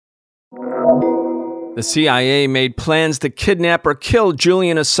The CIA made plans to kidnap or kill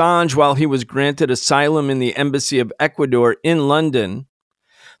Julian Assange while he was granted asylum in the Embassy of Ecuador in London.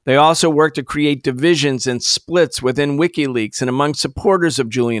 They also worked to create divisions and splits within Wikileaks and among supporters of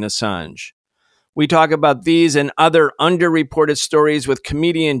Julian Assange. We talk about these and other underreported stories with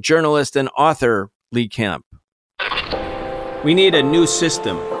comedian, journalist, and author Lee Camp. We need a new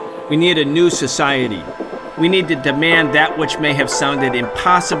system. We need a new society. We need to demand that which may have sounded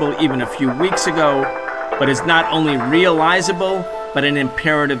impossible even a few weeks ago, but is not only realizable, but an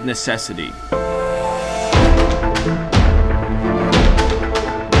imperative necessity.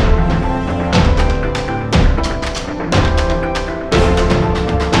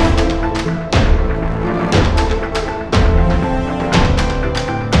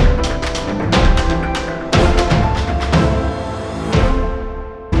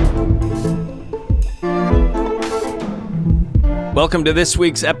 Welcome to this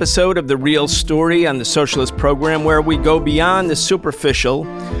week's episode of The Real Story on the Socialist Program, where we go beyond the superficial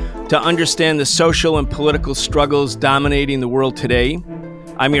to understand the social and political struggles dominating the world today.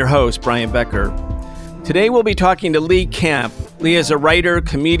 I'm your host, Brian Becker. Today we'll be talking to Lee Camp. Lee is a writer,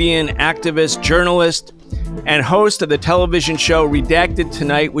 comedian, activist, journalist, and host of the television show Redacted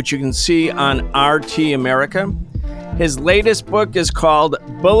Tonight, which you can see on RT America. His latest book is called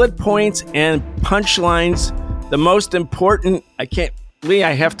Bullet Points and Punchlines, the most important, Lee,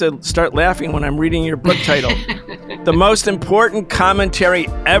 I have to start laughing when I'm reading your book title. The most important commentary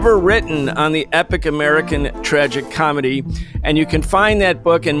ever written on the epic American tragic comedy. And you can find that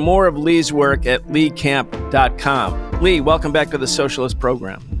book and more of Lee's work at leecamp.com. Lee, welcome back to the Socialist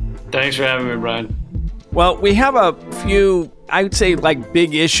Program. Thanks for having me, Brian. Well, we have a few, I would say,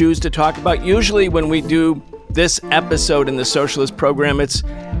 big issues to talk about. Usually when we do this episode in the Socialist Program, it's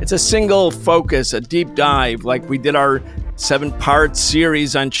a single focus, a deep dive, like we did our 7-part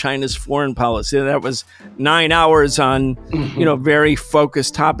series on China's foreign policy. That was 9 hours on, very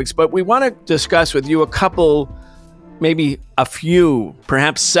focused topics. But we want to discuss with you a couple, maybe a few,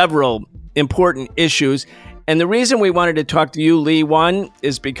 perhaps several important issues. And the reason we wanted to talk to you, Lee, one,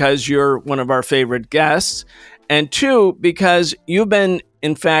 is because you're one of our favorite guests. And two, because you've been,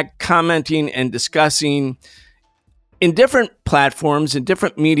 in fact, commenting and discussing in different platforms and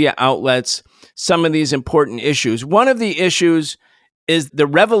different media outlets some of these important issues. One of the issues is the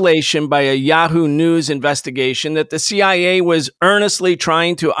revelation by a Yahoo News investigation that the CIA was earnestly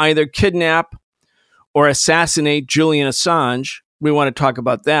trying to either kidnap or assassinate Julian Assange. We want to talk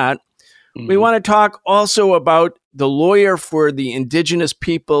about that. Mm-hmm. We want to talk also about the lawyer for the indigenous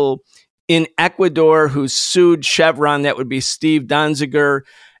people in Ecuador who sued Chevron, that would be Steve Donziger,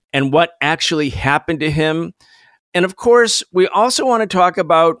 and what actually happened to him. And of course, we also want to talk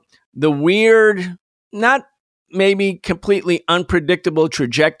about the weird, not maybe completely unpredictable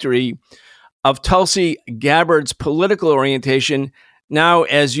trajectory of Tulsi Gabbard's political orientation. Now,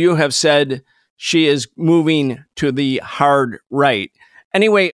 as you have said, she is moving to the hard right.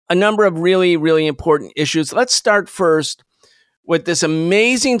 Anyway, a number of really, really important issues. Let's start first with this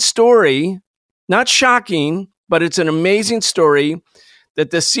amazing story, not shocking, but it's an amazing story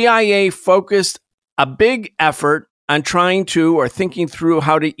that the CIA focused a big effort on trying to or thinking through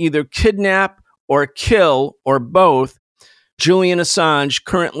how to either kidnap or kill or both Julian Assange,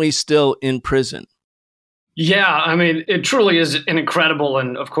 currently still in prison. Yeah, it truly is an incredible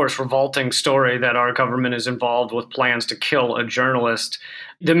and, of course, revolting story that our government is involved with plans to kill a journalist.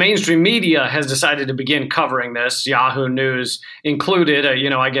 The mainstream media has decided to begin covering this, Yahoo News included.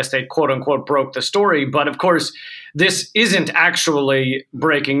 I guess they quote unquote broke the story. But of course, this isn't actually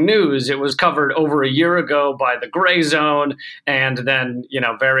breaking news. It was covered over a year ago by the Gray Zone. And then,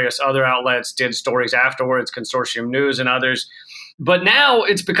 various other outlets did stories afterwards, Consortium News and others. But now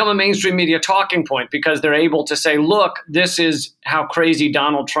it's become a mainstream media talking point because they're able to say, look, this is how crazy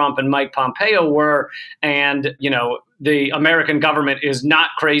Donald Trump and Mike Pompeo were. And, the American government is not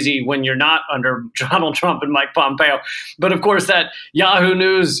crazy when you're not under Donald Trump and Mike Pompeo. But of course, that Yahoo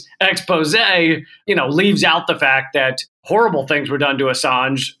News expose, leaves out the fact that horrible things were done to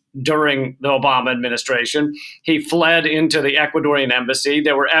Assange during the Obama administration. He fled into the Ecuadorian embassy.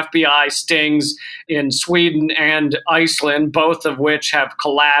 There were FBI stings in Sweden and Iceland, both of which have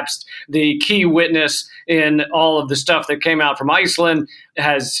collapsed. The key witness in all of the stuff that came out from Iceland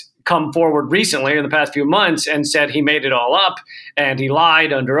has come forward recently in the past few months and said he made it all up and he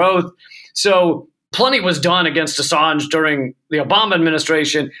lied under oath. So plenty was done against Assange during the Obama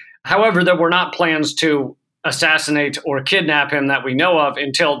administration. However, there were not plans to assassinate or kidnap him that we know of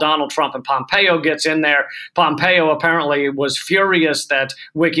until Donald Trump and Pompeo gets in there. Pompeo apparently was furious that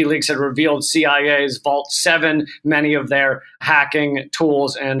WikiLeaks had revealed CIA's Vault 7, many of their hacking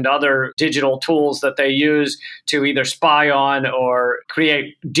tools and other digital tools that they use to either spy on or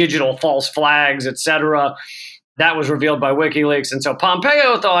create digital false flags, etc. That was revealed by WikiLeaks. And so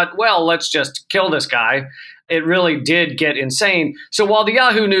Pompeo thought, well, let's just kill this guy. It really did get insane. So while the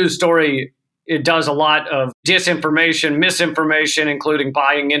Yahoo News story, it does a lot of disinformation, misinformation, including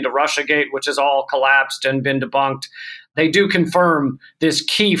buying into Russiagate, which has all collapsed and been debunked, they do confirm this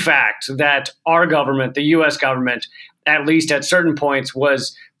key fact that our government, the U.S. government, at least at certain points,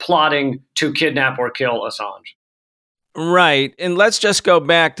 was plotting to kidnap or kill Assange. Right. And let's just go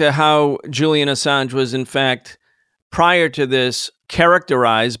back to how Julian Assange was, in fact, prior to this,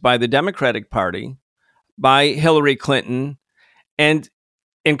 characterized by the Democratic Party, by Hillary Clinton, and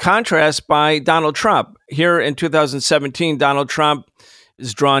in contrast by Donald Trump. Here in 2017, Donald Trump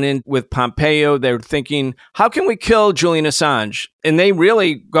is drawn in with Pompeo. They're thinking, how can we kill Julian Assange? And they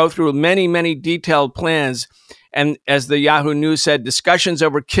really go through many, many detailed plans. And as the Yahoo News said, discussions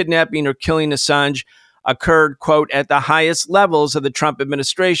over kidnapping or killing Assange occurred, quote, at the highest levels of the Trump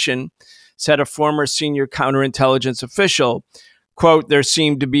administration, said a former senior counterintelligence official. Quote, there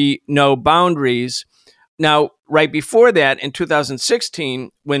seemed to be no boundaries. Now, right before that, in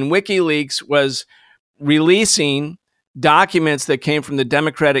 2016, when WikiLeaks was releasing documents that came from the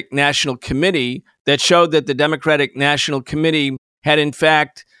Democratic National Committee that showed that the Democratic National Committee had, in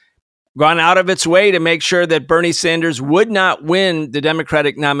fact, gone out of its way to make sure that Bernie Sanders would not win the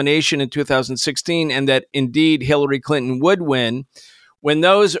Democratic nomination in 2016 and that, indeed, Hillary Clinton would win. When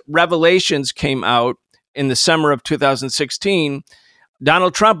those revelations came out in the summer of 2016,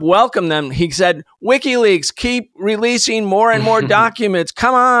 Donald Trump welcomed them. He said, WikiLeaks, keep releasing more and more documents.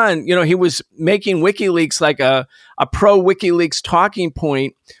 Come on. You know, he was making WikiLeaks like a pro-WikiLeaks talking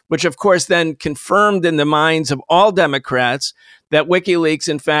point, which, of course, then confirmed in the minds of all Democrats that WikiLeaks,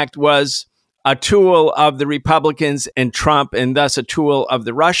 in fact, was a tool of the Republicans and Trump, and thus a tool of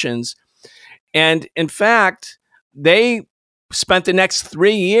the Russians. And in fact, they spent the next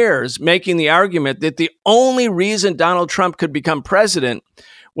 3 years making the argument that the only reason Donald Trump could become president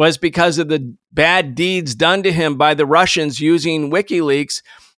was because of the bad deeds done to him by the Russians using WikiLeaks.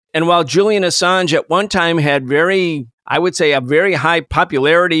 And while Julian Assange at one time had I would say, a very high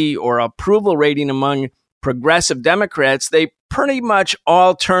popularity or approval rating among progressive Democrats, they pretty much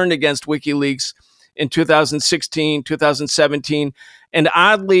all turned against WikiLeaks in 2016, 2017. And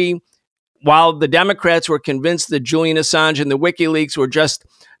oddly, while the Democrats were convinced that Julian Assange and the WikiLeaks were just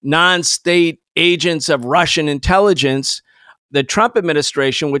non-state agents of Russian intelligence, the Trump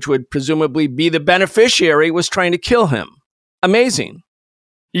administration, which would presumably be the beneficiary, was trying to kill him. Amazing.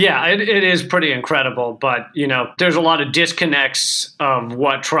 Yeah, it is pretty incredible. But, you know, there's a lot of disconnects of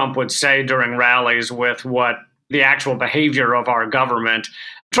what Trump would say during rallies with what the actual behavior of our government.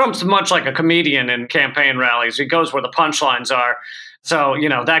 Trump's much like a comedian in campaign rallies. He goes where the punchlines are. So, you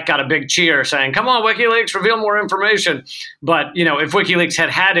know, that got a big cheer saying, come on, WikiLeaks, reveal more information. But, you know, if WikiLeaks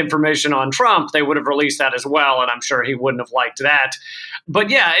had information on Trump, they would have released that as well. And I'm sure he wouldn't have liked that. But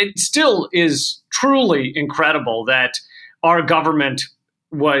yeah, it still is truly incredible that our government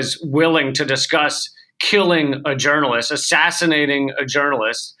was willing to discuss killing a journalist, assassinating a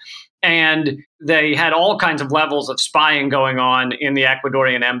journalist. And they had all kinds of levels of spying going on in the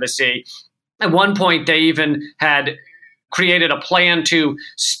Ecuadorian embassy. At one point, they even had created a plan to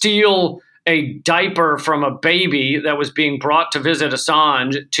steal a diaper from a baby that was being brought to visit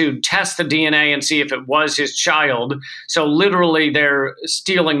Assange to test the DNA and see if it was his child. So literally they're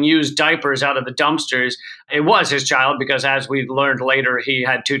stealing used diapers out of the dumpsters. It was his child because, as we learned later, he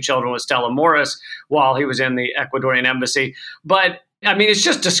had 2 children with Stella Morris while he was in the Ecuadorian embassy. But I mean, it's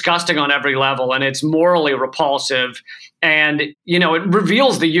just disgusting on every level, and it's morally repulsive. And, you know, it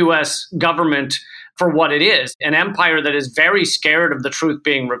reveals the U.S. government for what it is, an empire that is very scared of the truth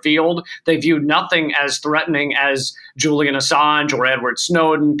being revealed. They view nothing as threatening as Julian Assange or Edward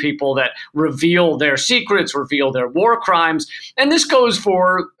Snowden, people that reveal their secrets, reveal their war crimes. And this goes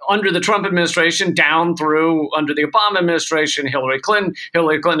for under the Trump administration down through under the Obama administration, Hillary Clinton.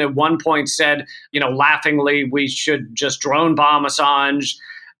 Hillary Clinton at one point said, you know, laughingly, we should just drone bomb Assange.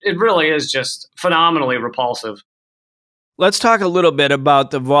 It really is just phenomenally repulsive. Let's talk a little bit about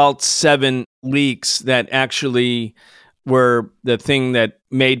the Vault 7 leaks that actually were the thing that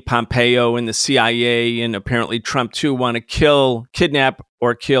made Pompeo and the CIA and apparently Trump too want to kidnap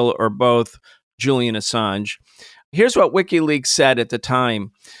or kill or both Julian Assange. Here's what WikiLeaks said at the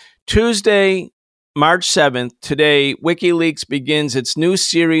time. Tuesday, March 7th, today, WikiLeaks begins its new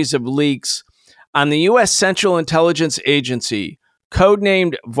series of leaks on the U.S. Central Intelligence Agency,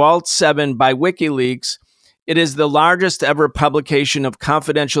 codenamed Vault 7 by Wikileaks. It is the largest ever publication of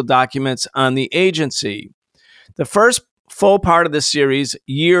confidential documents on the agency. The first full part of the series,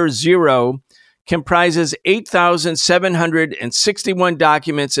 Year Zero, comprises 8,761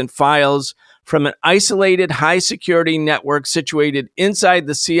 documents and files from an isolated high-security network situated inside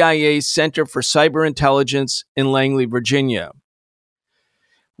the CIA's Center for Cyber Intelligence in Langley, Virginia.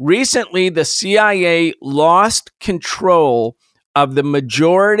 Recently, the CIA lost control of the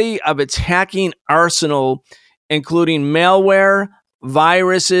majority of its hacking arsenal, including malware,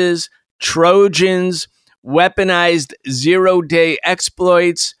 viruses, Trojans, weaponized zero-day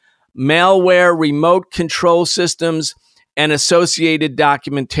exploits, malware remote control systems, and associated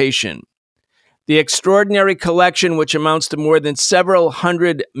documentation. The extraordinary collection, which amounts to more than several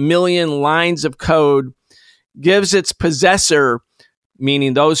 100 million lines of code, gives its possessor,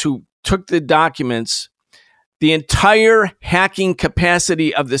 meaning those who took the documents, the entire hacking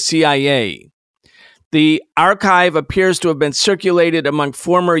capacity of the CIA. The archive appears to have been circulated among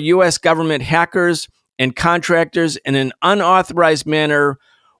former U.S. government hackers and contractors in an unauthorized manner,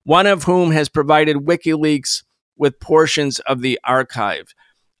 one of whom has provided WikiLeaks with portions of the archive.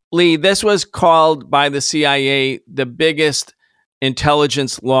 Lee, this was called by the CIA the biggest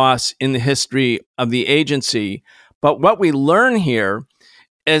intelligence loss in the history of the agency. But what we learn here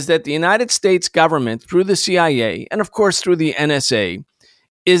is that the United States government, through the CIA, and of course through the NSA,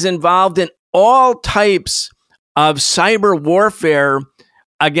 is involved in all types of cyber warfare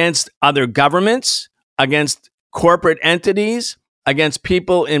against other governments, against corporate entities, against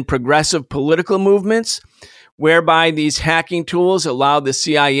people in progressive political movements, whereby these hacking tools allow the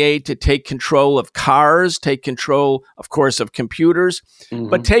CIA to take control of cars, take control, of course, of computers,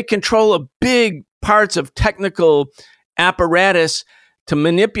 but take control of big parts of technical apparatus to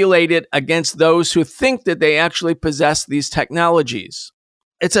manipulate it against those who think that they actually possess these technologies.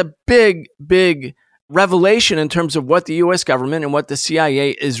 It's a big, big revelation in terms of what the U.S. government and what the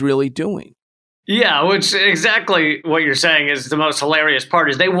CIA is really doing. Yeah, which exactly what you're saying is the most hilarious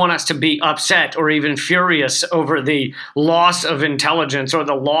part, is they want us to be upset or even furious over the loss of intelligence or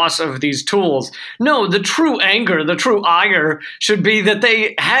the loss of these tools. No, the true anger, the true ire should be that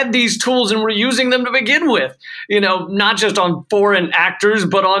they had these tools and were using them to begin with, not just on foreign actors,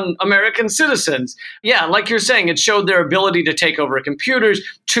 but on American citizens. Yeah, like you're saying, it showed their ability to take over computers,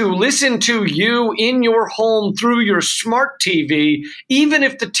 to listen to you in your home through your smart TV, even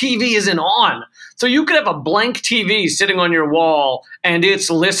if the TV isn't on. So you could have a blank TV sitting on your wall and it's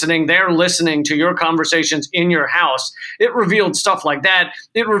listening. They're listening to your conversations in your house. It revealed stuff like that.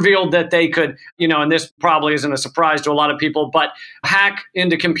 It revealed that they could, and this probably isn't a surprise to a lot of people, but hack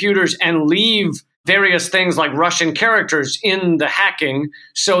into computers and leave various things like Russian characters in the hacking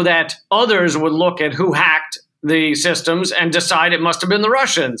so that others would look at who hacked the systems and decide it must have been the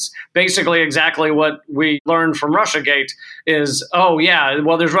Russians. Basically, exactly what we learned from Russiagate is,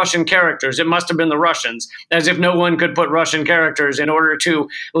 there's Russian characters. It must have been the Russians, as if no one could put Russian characters in order to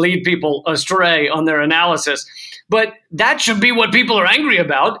lead people astray on their analysis. But that should be what people are angry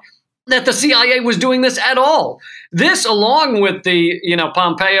about, that the CIA was doing this at all. This, along with the,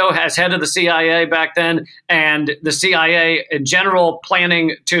 Pompeo as head of the CIA back then, and the CIA in general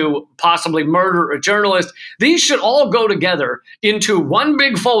planning to possibly murder a journalist, these should all go together into one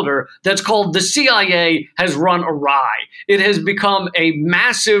big folder that's called the CIA has run awry. It has become a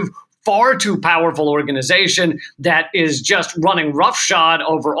massive, far too powerful organization that is just running roughshod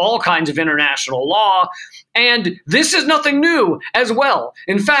over all kinds of international law. And this is nothing new as well.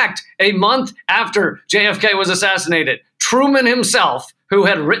 In fact, a month after JFK was assassinated, Truman himself, who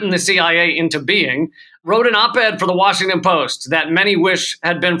had written the CIA into being, wrote an op-ed for the Washington Post that many wish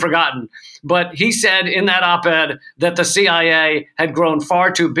had been forgotten. But he said in that op-ed that the CIA had grown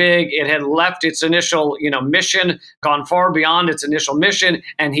far too big. It had left its initial, mission, gone far beyond its initial mission,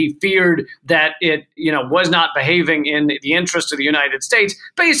 and he feared that it, was not behaving in the interest of the United States,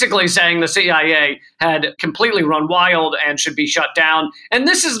 basically saying the CIA had completely run wild and should be shut down. And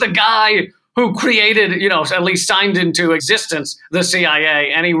this is the guy who created, at least signed into existence the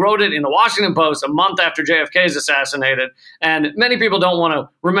CIA. And he wrote it in the Washington Post a month after JFK is assassinated. And many people don't want to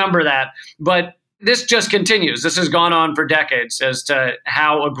remember that. But this just continues. This has gone on for decades as to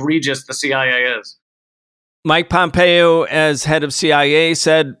how egregious the CIA is. Mike Pompeo, as head of CIA,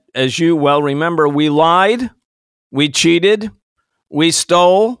 said, as you well remember, we lied, we cheated, we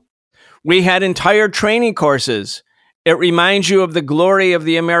stole, we had entire training courses. It reminds you of the glory of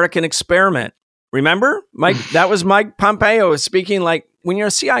the American experiment. Remember, Mike? That was Mike Pompeo speaking like when you're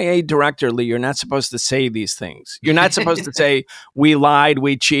a CIA director, Lee, you're not supposed to say these things. You're not supposed to say, we lied,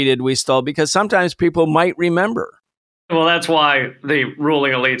 we cheated, we stole, because sometimes people might remember. Well, that's why the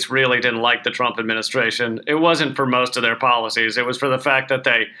ruling elites really didn't like the Trump administration. It wasn't for most of their policies. It was for the fact that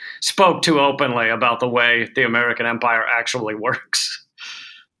they spoke too openly about the way the American empire actually works.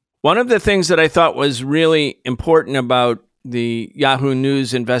 One of the things that I thought was really important about the Yahoo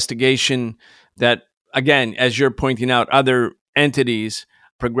News investigation that, again, as you're pointing out, other entities,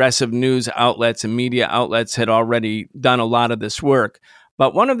 progressive news outlets and media outlets had already done a lot of this work.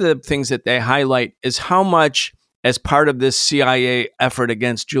 But one of the things that they highlight is how much, as part of this CIA effort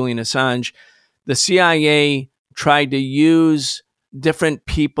against Julian Assange, the CIA tried to use different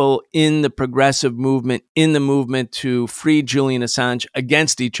people in the progressive movement, in the movement to free Julian Assange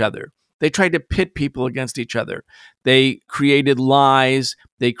against each other. They tried to pit people against each other. They created lies,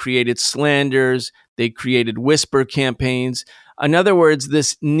 they created slanders, they created whisper campaigns. In other words,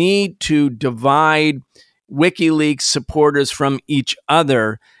 this need to divide WikiLeaks supporters from each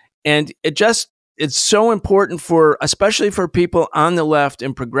other. And it's so important especially for people on the left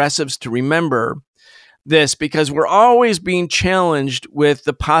and progressives to remember this, because we're always being challenged with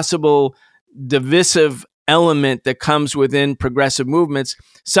the possible divisive element that comes within progressive movements.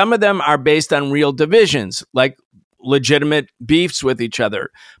 Some of them are based on real divisions, like legitimate beefs with each other.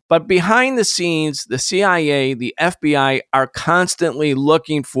 But behind the scenes, the CIA, the FBI are constantly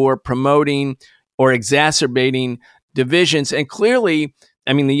looking for promoting or exacerbating divisions. And clearly,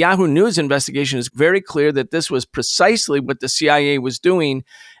 I mean, the Yahoo News investigation is very clear that this was precisely what the CIA was doing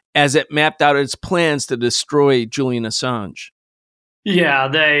as it mapped out its plans to destroy Julian Assange. Yeah,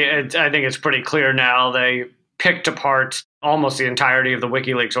 I think it's pretty clear now. They picked apart almost the entirety of the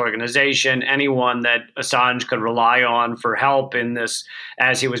WikiLeaks organization, anyone that Assange could rely on for help in this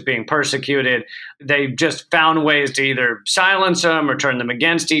as he was being persecuted. They just found ways to either silence him or turn them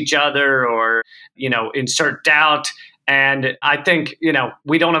against each other or, insert doubt. And I think,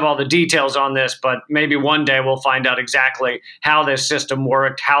 we don't have all the details on this, but maybe one day we'll find out exactly how this system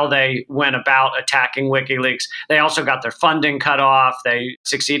worked, how they went about attacking WikiLeaks. They also got their funding cut off. They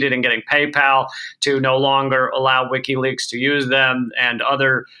succeeded in getting PayPal to no longer allow WikiLeaks to use them and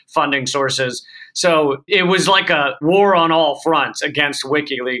other funding sources. So it was like a war on all fronts against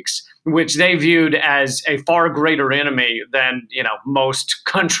WikiLeaks, which they viewed as a far greater enemy than, most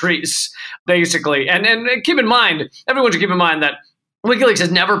countries, basically. And keep in mind, everyone should keep in mind that WikiLeaks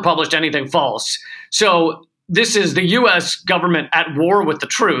has never published anything false. So this is the U.S. government at war with the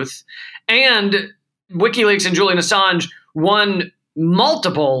truth. And WikiLeaks and Julian Assange won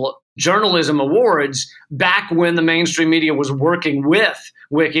multiple journalism awards back when the mainstream media was working with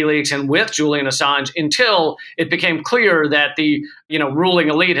WikiLeaks and with Julian Assange until it became clear that the ruling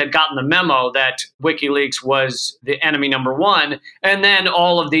elite had gotten the memo that WikiLeaks was the enemy number one. And then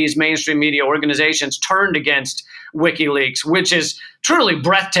all of these mainstream media organizations turned against WikiLeaks, which is truly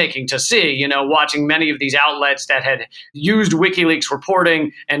breathtaking to see, watching many of these outlets that had used WikiLeaks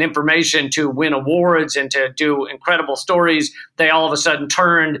reporting and information to win awards and to do incredible stories. They all of a sudden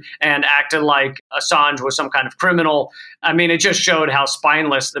turned and acted like Assange was some kind of criminal. I mean, it just showed how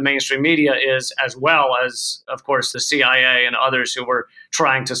spineless the mainstream media is, as well as, of course, the CIA and others who were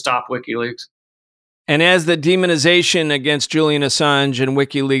trying to stop WikiLeaks. And as the demonization against Julian Assange and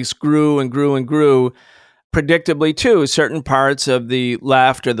WikiLeaks grew and grew and grew, predictably, too, certain parts of the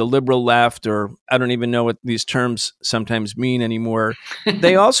left or the liberal left, or I don't even know what these terms sometimes mean anymore,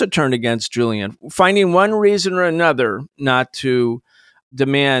 they also turned against Julian, finding one reason or another not to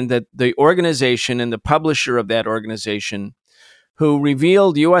demand that the organization and the publisher of that organization, who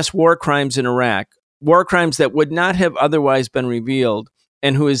revealed U.S. war crimes in Iraq, war crimes that would not have otherwise been revealed,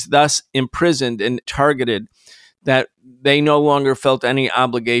 and who is thus imprisoned and targeted, that they no longer felt any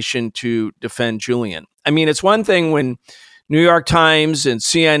obligation to defend Julian. I mean, it's one thing when New York Times and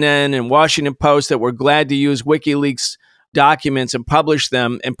CNN and Washington Post that were glad to use WikiLeaks documents and publish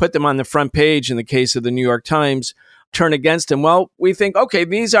them and put them on the front page in the case of the New York Times turn against them. Well, we think, okay,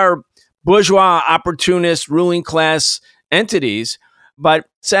 these are bourgeois, opportunist, ruling class entities. But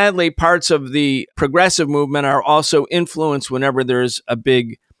sadly, parts of the progressive movement are also influenced whenever there's a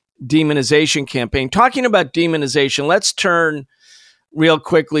big demonization campaign. Talking about demonization, let's turn real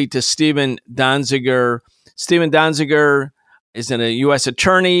quickly to Stephen Donziger. Stephen Donziger is a U.S.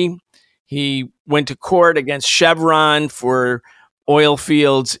 attorney. He went to court against Chevron for oil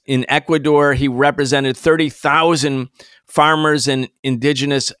fields in Ecuador. He represented 30,000 farmers and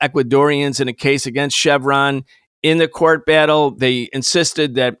indigenous Ecuadorians in a case against Chevron. In the court battle, they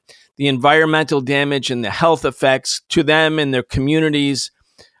insisted that the environmental damage and the health effects to them and their communities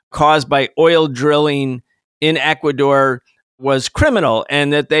caused by oil drilling in Ecuador was criminal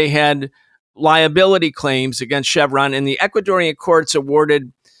and that they had liability claims against Chevron. And the Ecuadorian courts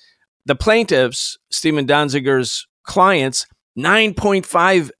awarded the plaintiffs, Stephen Donziger's clients,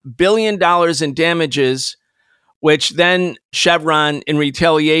 $9.5 billion in damages, which then Chevron, in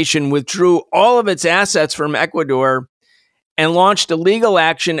retaliation, withdrew all of its assets from Ecuador and launched a legal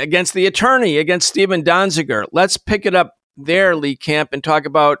action against the attorney, against Stephen Donziger. Let's pick it up there, Lee Camp, and talk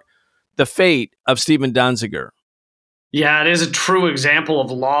about the fate of Stephen Donziger. Yeah, it is a true example of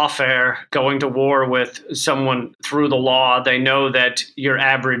lawfare, going to war with someone through the law. They know that your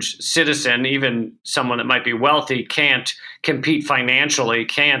average citizen, even someone that might be wealthy, can't compete financially,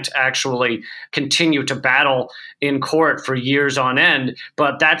 can't actually continue to battle in court for years on end.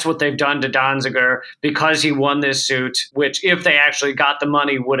 But that's what they've done to Donziger because he won this suit, which if they actually got the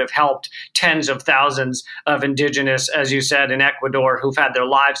money would have helped tens of thousands of indigenous, as you said, in Ecuador who've had their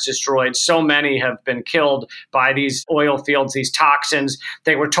lives destroyed. So many have been killed by these oil fields, these toxins.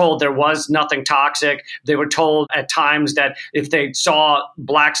 They were told there was nothing toxic. They were told at times that if they saw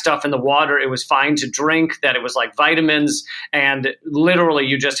black stuff in the water, it was fine to drink, that it was like vitamins. And literally,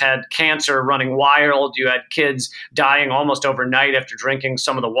 you just had cancer running wild. You had kids dying almost overnight after drinking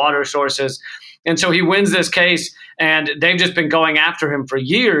some of the water sources. And so he wins this case, and they've just been going after him for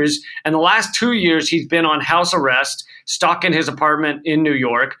years. And the last 2 years, he's been on house arrest, stuck in his apartment in New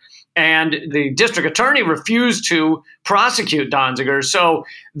York. And the district attorney refused to prosecute Donziger. So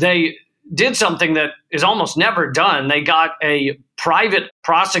they did something that is almost never done. They got a private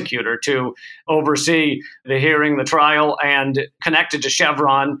prosecutor to oversee the hearing, the trial, and connected to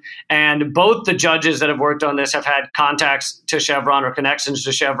Chevron. And both the judges that have worked on this have had contacts to Chevron or connections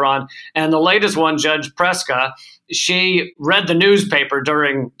to Chevron. And the latest one, Judge Preska, she read the newspaper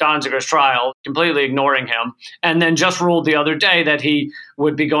during Donziger's trial, completely ignoring him, and then just ruled the other day that he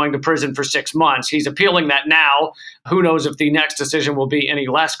would be going to prison for 6 months. He's appealing that now. Who knows if the next decision will be any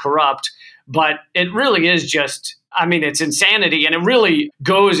less corrupt? But it really is just, it's insanity. And it really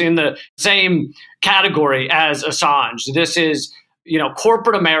goes in the same category as Assange. This is,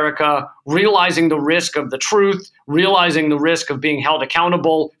 corporate America realizing the risk of the truth, realizing the risk of being held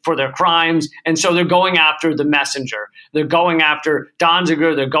accountable for their crimes. And so they're going after the messenger. They're going after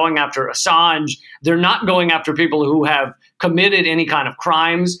Donziger. They're going after Assange. They're not going after people who have committed any kind of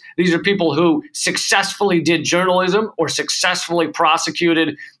crimes. These are people who successfully did journalism or successfully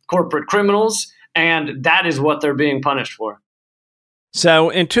prosecuted corporate criminals. And that is what they're being punished for. So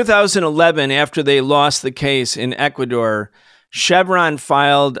in 2011, after they lost the case in Ecuador, Chevron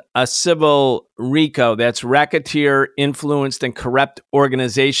filed a civil RICO, that's Racketeer Influenced and Corrupt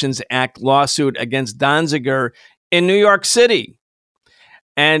Organizations Act lawsuit against Donziger in New York City.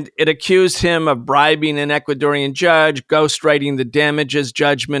 And it accused him of bribing an Ecuadorian judge, ghostwriting the damages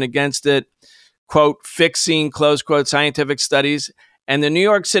judgment against it, quote, fixing, close quote, scientific studies. And the New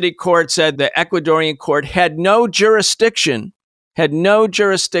York City court said the Ecuadorian court had no jurisdiction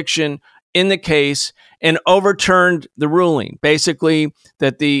in the case and overturned the ruling, basically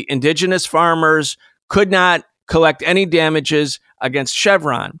that the indigenous farmers could not collect any damages against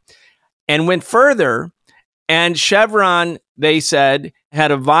Chevron, and went further. And Chevron, they said, had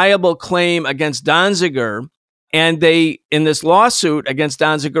a viable claim against Donziger. And they, in this lawsuit against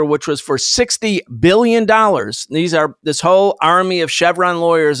Donziger, which was for $60 billion, this whole army of Chevron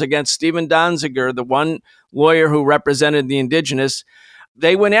lawyers against Stephen Donziger, the one lawyer who represented the indigenous,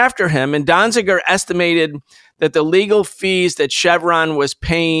 they went after him. And Donziger estimated that the legal fees that Chevron was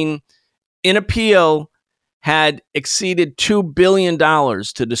paying in appeal had exceeded $2 billion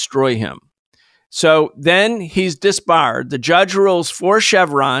to destroy him. So then he's disbarred. The judge rules for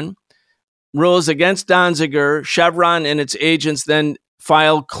Chevron, rules against Donziger. Chevron and its agents then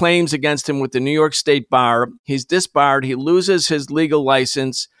file claims against him with the New York State Bar. He's disbarred. He loses his legal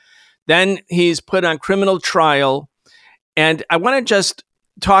license. Then he's put on criminal trial. And I want to just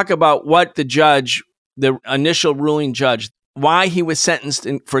talk about what the judge, the initial ruling judge, why he was sentenced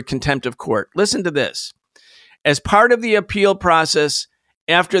for contempt of court. Listen to this. As part of the appeal process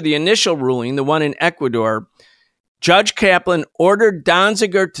after the initial ruling, the one in Ecuador, Judge Kaplan ordered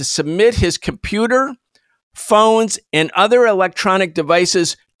Donziger to submit his computer, phones, and other electronic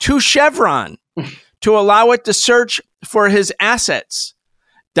devices to Chevron to allow it to search for his assets.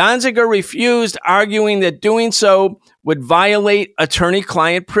 Donziger refused, arguing that doing so would violate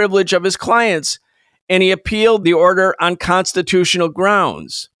attorney-client privilege of his clients, and he appealed the order on constitutional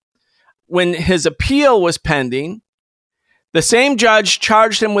grounds. When his appeal was pending, the same judge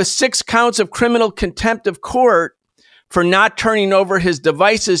charged him with 6 counts of criminal contempt of court for not turning over his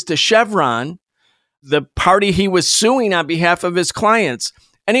devices to Chevron, the party he was suing on behalf of his clients.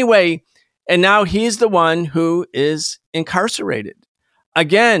 Anyway, And now he's the one who is incarcerated.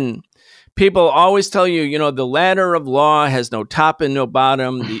 Again, people always tell you, the ladder of law has no top and no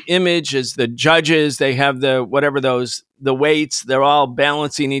bottom. The image is the judges. They have the weights. They're all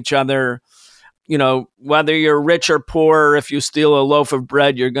balancing each other. Whether you're rich or poor, if you steal a loaf of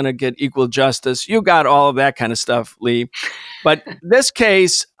bread, you're going to get equal justice. You got all of that kind of stuff, Lee. But this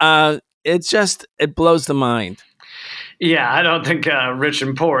case, it blows the mind. Yeah, I don't think rich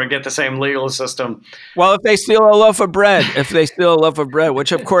and poor get the same legal system. Well, if they steal a loaf of bread,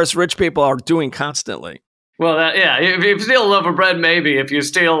 which of course rich people are doing constantly. Well, if you steal a loaf of bread, maybe. If you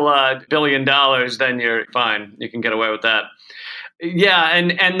steal $1 billion, then you're fine. You can get away with that. Yeah,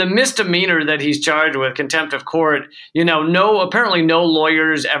 and the misdemeanor that he's charged with, contempt of court, apparently no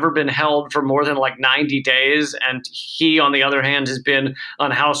lawyer's ever been held for more than 90 days. And he, on the other hand, has been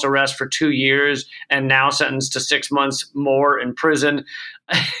on house arrest for 2 years and now sentenced to 6 months more in prison.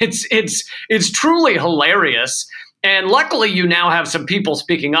 It's truly hilarious. And luckily, you now have some people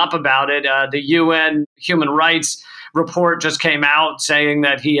speaking up about it. The UN Human Rights report just came out saying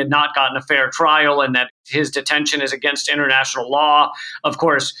that he had not gotten a fair trial and that his detention is against international law. Of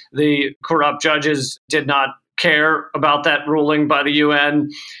course, the corrupt judges did not care about that ruling by the UN.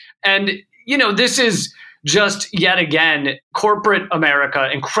 And, this is just yet again corporate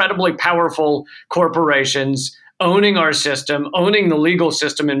America, incredibly powerful corporations owning our system, owning the legal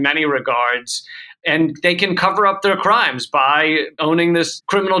system in many regards. And they can cover up their crimes by owning this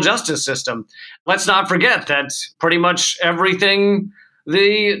criminal justice system. Let's not forget that pretty much everything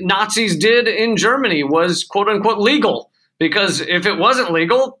the Nazis did in Germany was quote unquote legal, because if it wasn't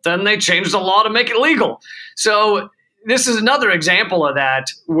legal, then they changed the law to make it legal. So this is another example of that,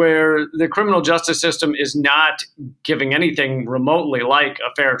 where the criminal justice system is not giving anything remotely like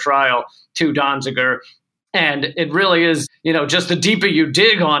a fair trial to Danziger. And it really is, just the deeper you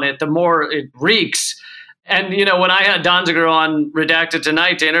dig on it, the more it reeks. And, when I had Danziger on Redacted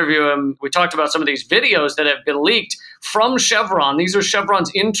Tonight to interview him, we talked about some of these videos that have been leaked from Chevron. These are Chevron's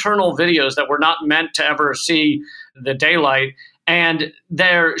internal videos that were not meant to ever see the daylight. And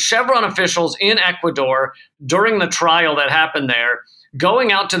they're Chevron officials in Ecuador during the trial that happened there,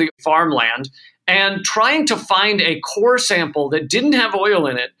 going out to the farmland and trying to find a core sample that didn't have oil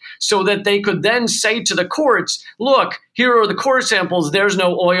in it so that they could then say to the courts, look, here are the core samples. There's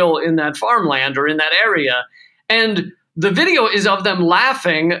no oil in that farmland or in that area. And the video is of them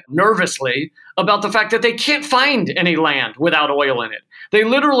laughing nervously about the fact that they can't find any land without oil in it. They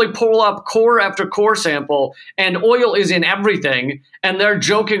literally pull up core after core sample and oil is in everything. And they're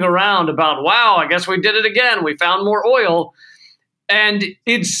joking around about, wow, I guess we did it again. We found more oil. And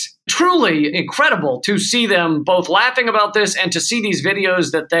it's truly incredible to see them both laughing about this and to see these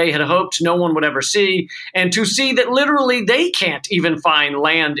videos that they had hoped no one would ever see, and to see that literally they can't even find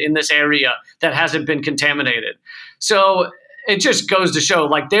land in this area that hasn't been contaminated. So it just goes to show,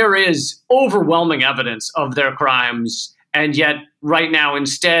 there is overwhelming evidence of their crimes. And yet right now,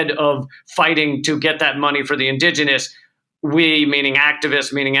 instead of fighting to get that money for the indigenous, we, meaning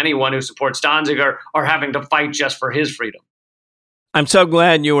activists, meaning anyone who supports Danziger, are having to fight just for his freedom. I'm so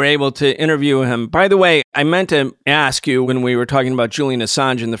glad you were able to interview him. By the way, I meant to ask you when we were talking about Julian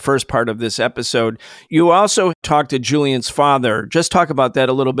Assange in the first part of this episode, you also talked to Julian's father. Just talk about that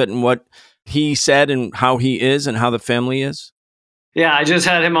a little bit and what he said and how he is and how the family is. Yeah, I just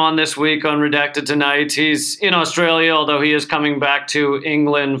had him on this week on Redacted Tonight. He's in Australia, although he is coming back to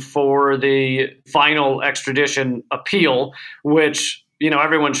England for the final extradition appeal, which,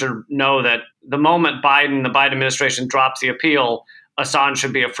 everyone should know that the moment the Biden administration drops the appeal, Assange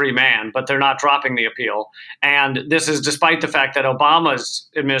should be a free man, but they're not dropping the appeal. And this is despite the fact that Obama's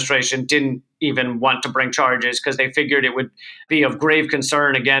administration didn't even want to bring charges because they figured it would be of grave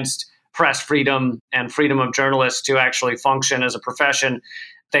concern against press freedom and freedom of journalists to actually function as a profession.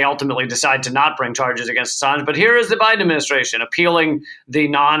 They ultimately decide to not bring charges against Assange. But here is the Biden administration appealing the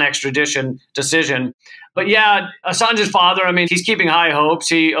non-extradition decision. But yeah, Assange's father, he's keeping high hopes.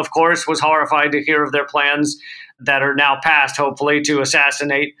 He, of course, was horrified to hear of their plans that are now passed, hopefully, to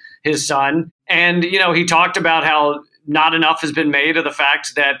assassinate his son. And, he talked about how not enough has been made of the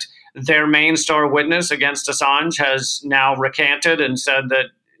fact that their main star witness against Assange has now recanted and said that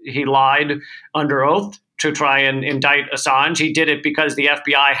he lied under oath to try and indict Assange. He did it because the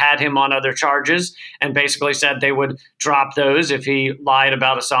FBI had him on other charges and basically said they would drop those if he lied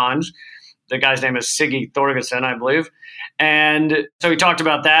about Assange. The guy's name is Siggy Thorgerson, I believe. And so he talked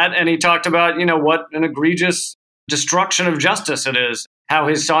about that, and he talked about, what an egregious destruction of justice it is, how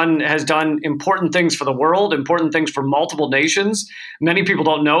his son has done important things for the world, important things for multiple nations. Many people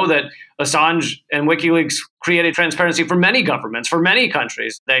don't know that Assange and Wikileaks created transparency for many governments, for many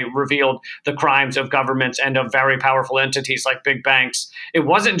countries. They revealed the crimes of governments and of very powerful entities like big banks. It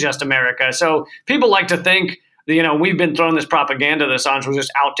wasn't just America. So people like to think, we've been thrown this propaganda that Assange was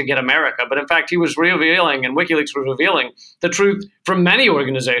just out to get America. But in fact, he was revealing, and Wikileaks was revealing, the truth from many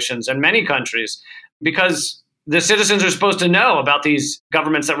organizations and many countries, because the citizens are supposed to know about these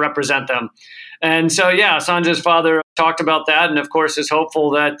governments that represent them. And so, Assange's father talked about that, and of course is hopeful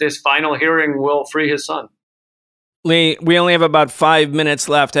that this final hearing will free his son. Lee, we only have about 5 minutes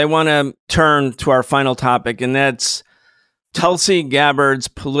left. I want to turn to our final topic, and that's Tulsi Gabbard's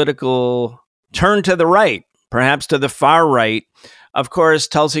political turn to the right, perhaps to the far right. Of course,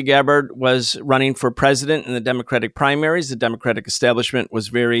 Tulsi Gabbard was running for president in the Democratic primaries. The Democratic establishment was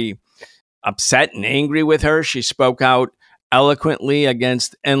very upset and angry with her. She spoke out eloquently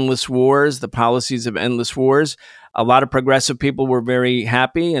against endless wars, the policies of endless wars. A lot of progressive people were very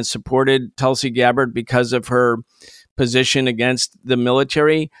happy and supported Tulsi Gabbard because of her position against the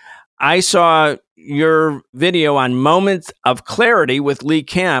military. I saw your video on Moment of Clarity with Lee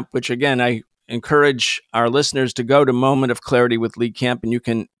Camp, which again, I encourage our listeners to go to Moment of Clarity with Lee Camp, and you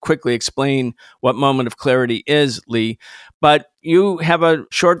can quickly explain what Moment of Clarity is, Lee. But you have a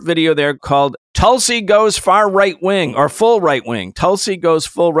short video there called Tulsi Goes Far Right Wing or Full Right Wing. Tulsi Goes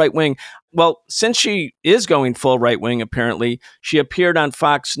Full Right Wing. Well, since she is going full right wing, apparently, she appeared on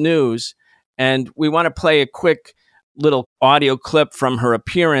Fox News, and we want to play a quick little audio clip from her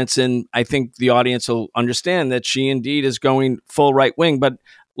appearance, and I think the audience will understand that she indeed is going full right wing. But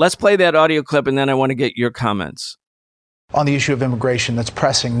let's play that audio clip, and then I want to get your comments. On the issue of immigration that's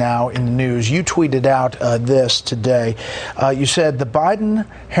pressing now in the news, you tweeted out this today. You said the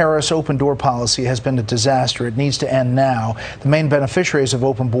Biden-Harris open door policy has been a disaster. It needs to end now. The main beneficiaries of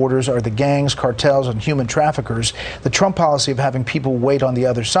open borders are the gangs, cartels, and human traffickers. The Trump policy of having people wait on the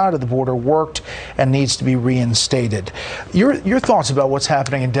other side of the border worked and needs to be reinstated. Your thoughts about what's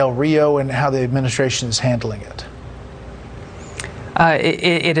happening in Del Rio and how the administration is handling it?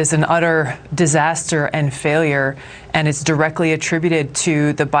 It is an utter disaster and failure, and it's directly attributed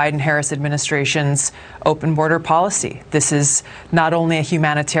to the Biden-Harris administration's open border policy. This is not only a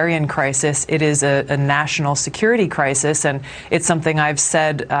humanitarian crisis, it is a national security crisis, and it's something I've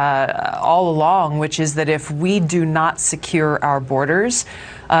said all along, which is that if we do not secure our borders,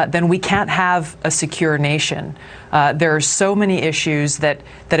 then we can't have a secure nation. There are so many issues that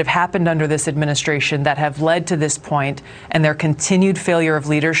have happened under this administration that have led to this point, and their continued failure of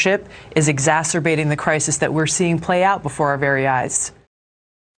leadership is exacerbating the crisis that we're seeing play out before our very eyes.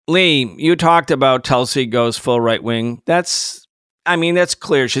 Lee, you talked about Tulsi Goes Full Right Wing. That's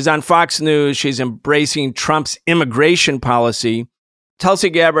clear. She's on Fox News. She's embracing Trump's immigration policy. Tulsi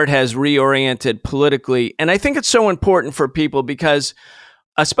Gabbard has reoriented politically, and I think it's so important for people because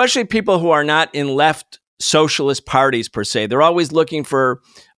especially people who are not in left socialist parties per se. They're always looking for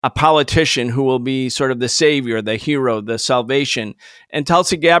a politician who will be sort of the savior, the hero, the salvation. And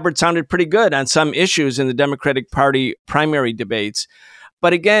Tulsi Gabbard sounded pretty good on some issues in the Democratic Party primary debates.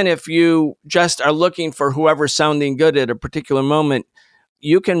 But again, if you just are looking for whoever's sounding good at a particular moment,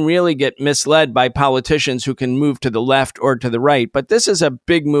 you can really get misled by politicians who can move to the left or to the right. But this is a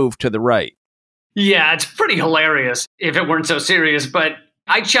big move to the right. Yeah, it's pretty hilarious if it weren't so serious. But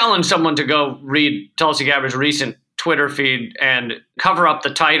I challenge someone to go read Tulsi Gabbard's recent Twitter feed and cover up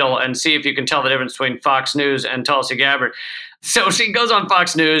the title and see if you can tell the difference between Fox News and Tulsi Gabbard. So she goes on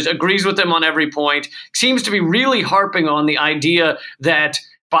Fox News, agrees with them on every point, seems to be really harping on the idea that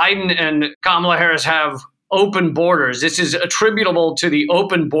Biden and Kamala Harris have open borders. This is attributable to the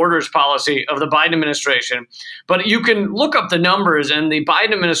open borders policy of the Biden administration. But you can look up the numbers, and the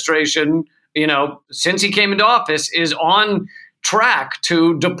Biden administration, since he came into office, is on track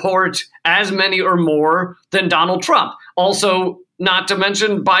to deport as many or more than Donald Trump. Also, not to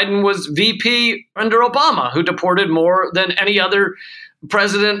mention, Biden was VP under Obama, who deported more than any other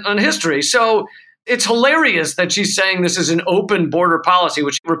president in history. So it's hilarious that she's saying this is an open border policy,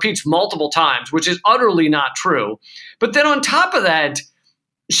 which repeats multiple times, which is utterly not true. But then on top of that,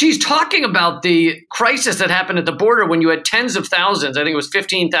 she's talking about the crisis that happened at the border when you had tens of thousands, I think it was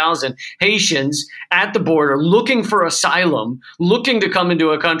 15,000 Haitians at the border looking for asylum, looking to come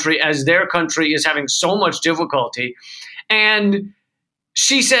into a country as their country is having so much difficulty. And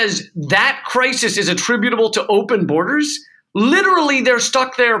she says that crisis is attributable to open borders. Literally, they're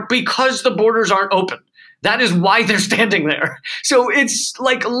stuck there because the borders aren't open. That is why they're standing there. So it's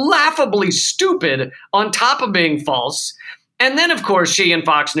like laughably stupid on top of being false. And then, of course, she and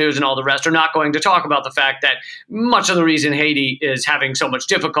Fox News and all the rest are not going to talk about the fact that much of the reason Haiti is having so much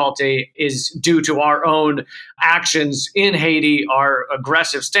difficulty is due to our own actions in Haiti, our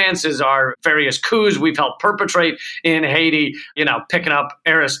aggressive stances, our various coups we've helped perpetrate in Haiti, picking up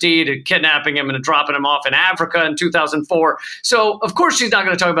Aristide and kidnapping him and dropping him off in Africa in 2004. So, of course, she's not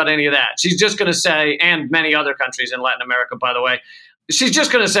going to talk about any of that. She's just going to say, and many other countries in Latin America, by the way, she's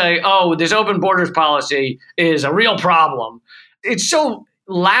just going to say, oh, this open borders policy is a real problem. It's so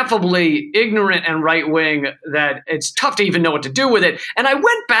laughably ignorant and right-wing that it's tough to even know what to do with it. And I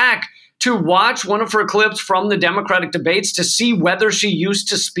went back to watch one of her clips from the Democratic debates to see whether she used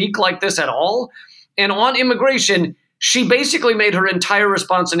to speak like this at all. And on immigration, she basically made her entire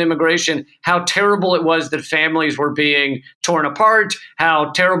response on immigration how terrible it was that families were being torn apart,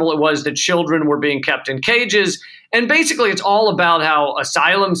 how terrible it was that children were being kept in cages. And basically, it's all about how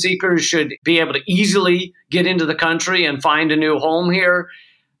asylum seekers should be able to easily get into the country and find a new home here.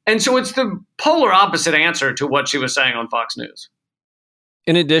 And so it's the polar opposite answer to what she was saying on Fox News.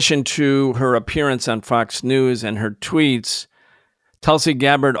 In addition to her appearance on Fox News and her tweets, Tulsi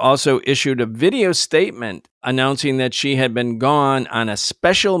Gabbard also issued a video statement announcing that she had been gone on a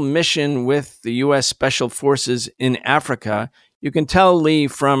special mission with the U.S. Special Forces in Africa. You can tell, Lee,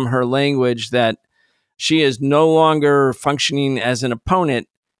 from her language that she is no longer functioning as an opponent,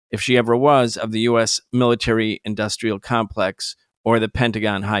 if she ever was, of the U.S. military-industrial complex or the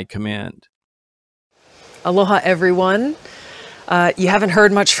Pentagon High Command. Aloha, everyone. You haven't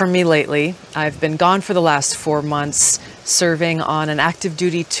heard much from me lately. I've been gone for the last 4 months, serving on an active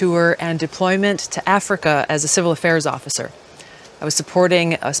duty tour and deployment to Africa as a civil affairs officer. I was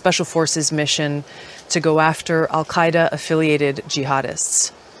supporting a special forces mission to go after al-Qaeda affiliated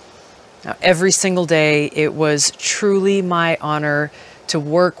jihadists. Now, every single day, it was truly my honor to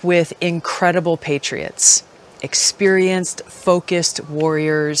work with incredible patriots, experienced, focused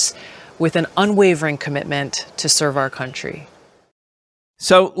warriors with an unwavering commitment to serve our country.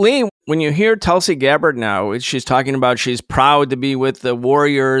 So, Lee, when you hear Tulsi Gabbard now, she's talking about she's proud to be with the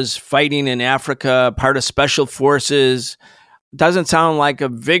warriors fighting in Africa, part of special forces. Doesn't sound like a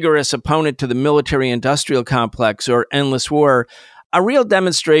vigorous opponent to the military-industrial complex or endless war. A real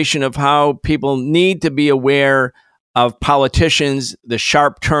demonstration of how people need to be aware of politicians, the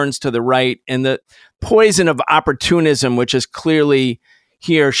sharp turns to the right, and the poison of opportunism, which is clearly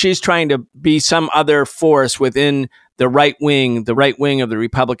here. She's trying to be some other force within the right wing of the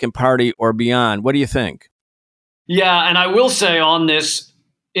Republican Party or beyond. What do you think? Yeah, and I will say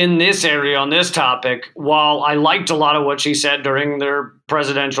in this area, on this topic, while I liked a lot of what she said during their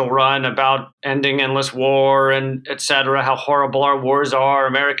presidential run about ending endless war and et cetera, how horrible our wars are,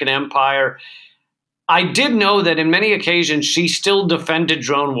 American empire, I did know that in many occasions she still defended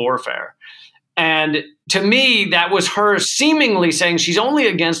drone warfare. And to me, that was her seemingly saying she's only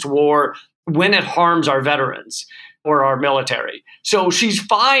against war when it harms our veterans or our military. So she's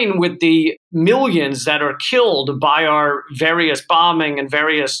fine with the millions that are killed by our various bombing and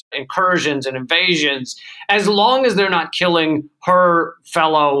various incursions and invasions, as long as they're not killing her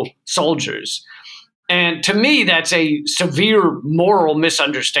fellow soldiers. And to me, that's a severe moral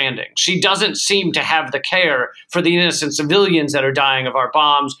misunderstanding. She doesn't seem to have the care for the innocent civilians that are dying of our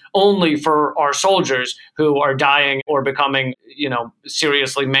bombs, only for our soldiers who are dying or becoming,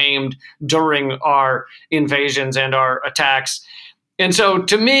 seriously maimed during our invasions and our attacks. And so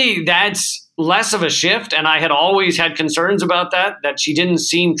to me, that's less of a shift. And I had always had concerns about that she didn't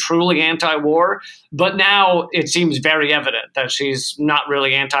seem truly anti-war. But now it seems very evident that she's not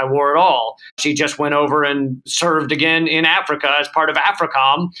really anti-war at all. She just went over and served again in Africa as part of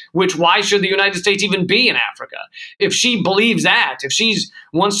AFRICOM, which why should the United States even be in Africa? If she believes that, if she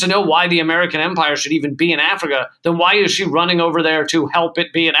wants to know why the American empire should even be in Africa, then why is she running over there to help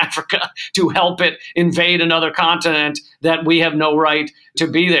it be in Africa, to help it invade another continent that we have no right to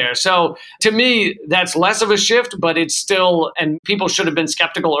be there? So to me, that's less of a shift, but it's still, and people should have been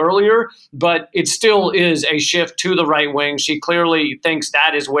skeptical earlier, but it still is a shift to the right wing. She clearly thinks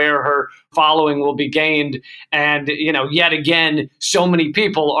that is where her following will be gained. And, yet again, so many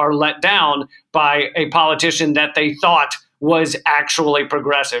people are let down by a politician that they thought was actually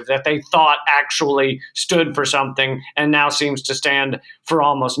progressive, that they thought actually stood for something and now seems to stand for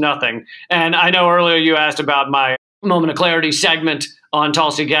almost nothing. And I know earlier you asked about my Moment of Clarity segment on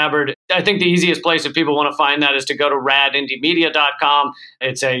Tulsi Gabbard. I think the easiest place if people want to find that is to go to radindymedia.com.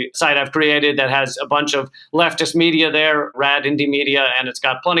 It's a site I've created that has a bunch of leftist media there, Rad Indie Media, and it's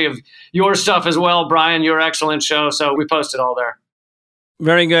got plenty of your stuff as well, Brian, your excellent show. So we post it all there.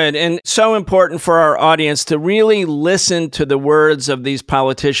 Very good. And so important for our audience to really listen to the words of these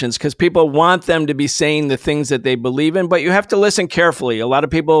politicians, because people want them to be saying the things that they believe in, but you have to listen carefully. A lot of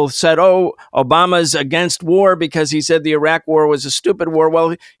people said, oh, Obama's against war because he said the Iraq war was a stupid war.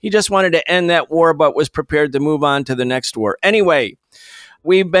 Well, he just wanted to end that war, but was prepared to move on to the next war. Anyway,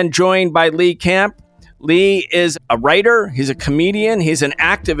 we've been joined by Lee Camp. Lee is a writer, he's a comedian, he's an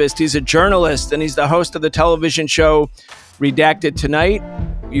activist, he's a journalist, and he's the host of the television show Redacted Tonight.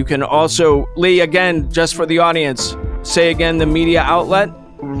 You can also, Lee, again, just for the audience, say again the media outlet.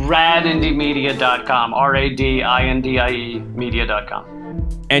 radindiemedia.com, RADINDIE media.com.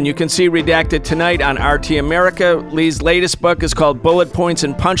 And you can see Redacted Tonight on RT America. Lee's latest book is called Bullet Points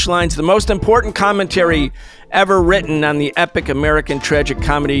and Punchlines, the most important commentary ever written on the epic American tragic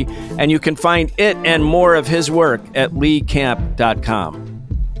comedy. And you can find it and more of his work at leecamp.com.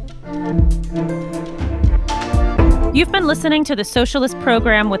 You've been listening to The Socialist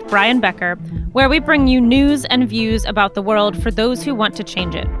Program with Brian Becker, where we bring you news and views about the world for those who want to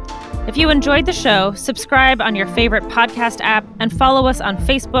change it. If you enjoyed the show, subscribe on your favorite podcast app and follow us on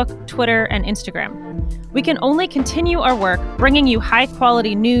Facebook, Twitter, and Instagram. We can only continue our work bringing you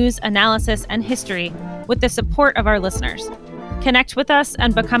high-quality news, analysis, and history with the support of our listeners. Connect with us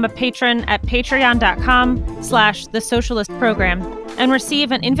and become a patron at patreon.com/The Socialist Program and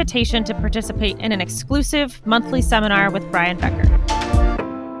receive an invitation to participate in an exclusive monthly seminar with Brian Becker.